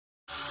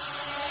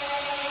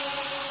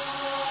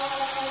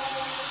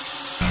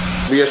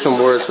We get some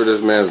words for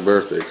this man's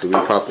birthday, because we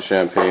popping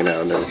champagne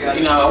out and everything.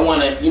 You know, I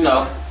want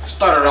to,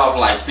 start it off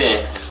like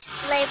this.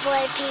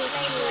 Playboy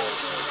PT.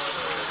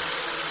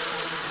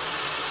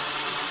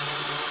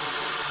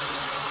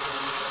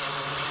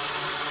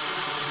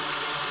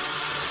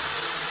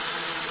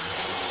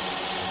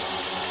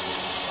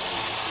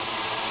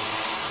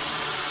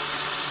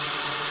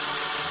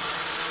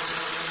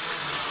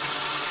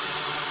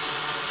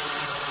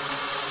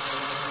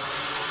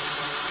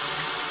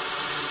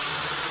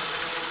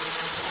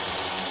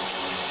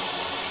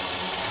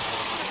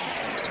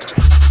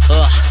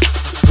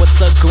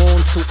 What's a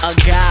goon to a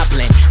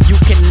goblin? You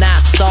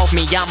cannot solve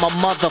me, I'm a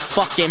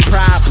motherfucking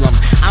problem.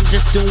 I'm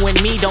just doing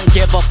me, don't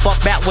give a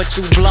fuck about what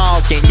you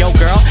vlogging. Yo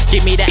girl,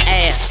 give me the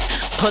ass,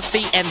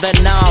 pussy and the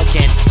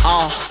noggin.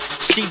 Oh,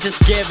 she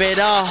just give it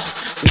all.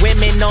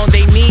 Women on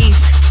their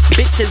knees,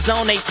 bitches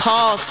on their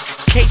paws.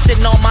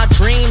 Chasing all my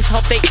dreams,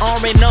 hope they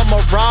are in a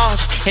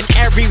mirage. And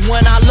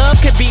everyone I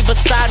love could be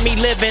beside me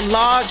living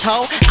large,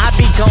 ho. I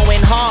be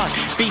going hard,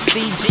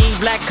 BCG,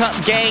 Black Cup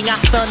Gang. I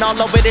stun all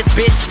over this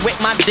bitch with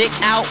my dick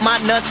out,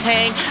 my nuts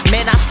hang.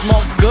 Man, I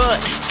smoke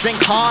good, drink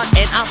hard,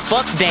 and I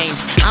fuck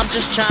dames. I'm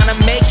just trying to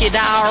make it,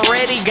 I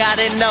already got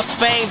enough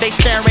fame. They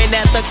staring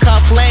at the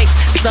cufflinks,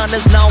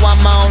 stunners know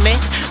I'm on it.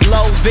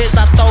 Low vis,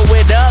 I throw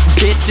it up,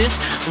 bitches,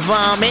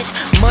 vomit.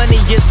 Money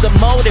is the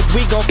motive,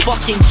 we gon'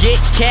 fucking get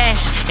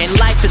cash. And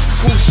life is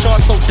too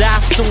short, so die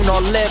soon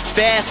or live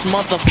fast,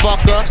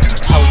 motherfucker.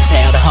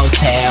 Hotel to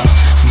hotel,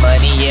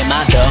 money in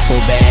my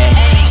duffel bag.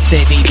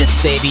 City to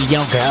city,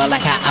 yo girl,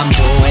 like how I'm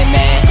doing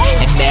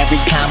that. And every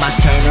time I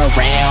turn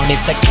around,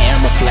 it's a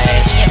camera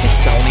flash.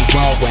 It's only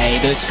one way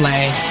to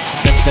explain.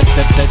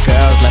 The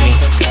girls let me,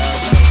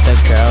 the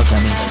girls let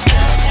me.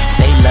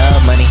 They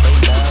love money,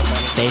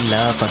 they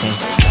love fucking.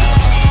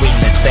 We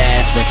live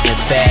fast, we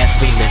live fast,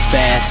 we live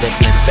fast, we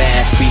live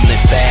fast, we live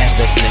fast,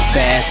 we live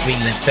fast, we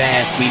live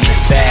fast, we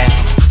live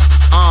fast.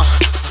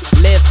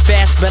 Live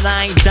fast, but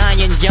I ain't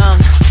dying young.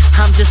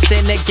 I'm just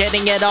in there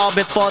getting it all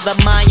before the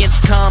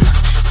Mayans come.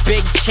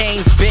 Big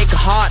chains, big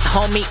heart,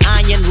 homie,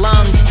 iron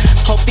lungs.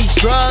 Hope these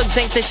drugs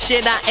ain't the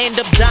shit I end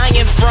up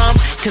dying from.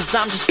 Cause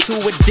I'm just too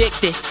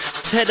addicted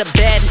to the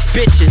baddest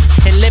bitches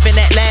and living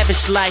that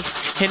lavish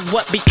life. And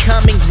what be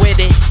coming with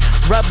it?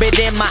 Rub it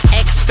in my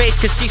ex face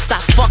cause she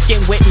stopped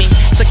fucking with me.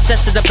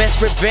 Success is the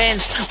best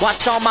revenge.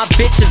 Watch all my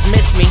bitches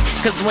miss me.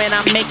 Cause when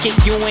I make it,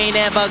 you ain't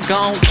ever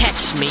gon'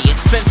 catch me.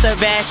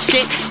 Expensive ass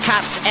shit,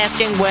 cops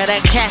asking where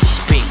the cash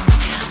be.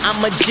 I'm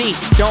a G,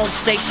 don't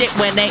say shit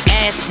when they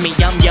ask me.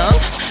 I'm young,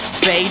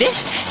 faded,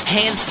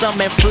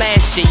 handsome and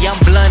flashy. I'm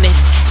blunted,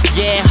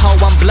 yeah ho,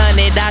 I'm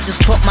blunted. I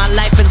just put my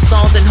life in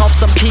songs and hope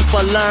some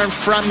people learn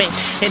from it.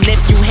 And if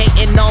you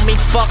hating on me,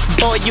 fuck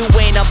boy, you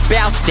ain't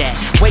about that.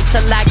 Wait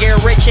till I get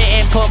richer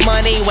and put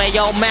money where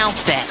your mouth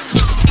at.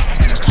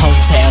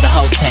 Hotel to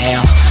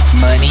hotel,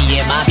 money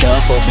in my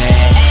duffel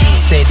bag.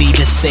 City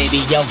to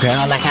city, yo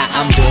girl, like how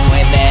I'm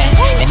doing that.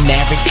 And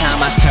every time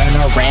I turn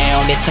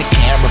around, it's a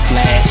camera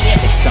flash.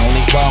 It's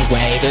only one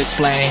way to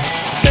explain.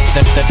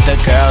 The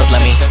girls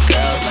let me,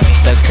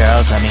 the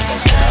girls let me.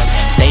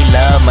 They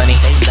love money,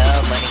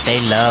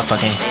 they love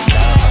fucking.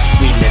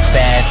 We live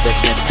fast, we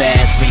live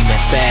fast, we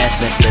live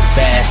fast, we live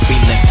fast, we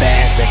live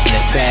fast, we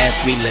live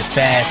fast, we live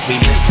fast, we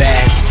live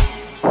fast.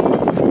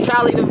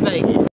 Cali to Vegas.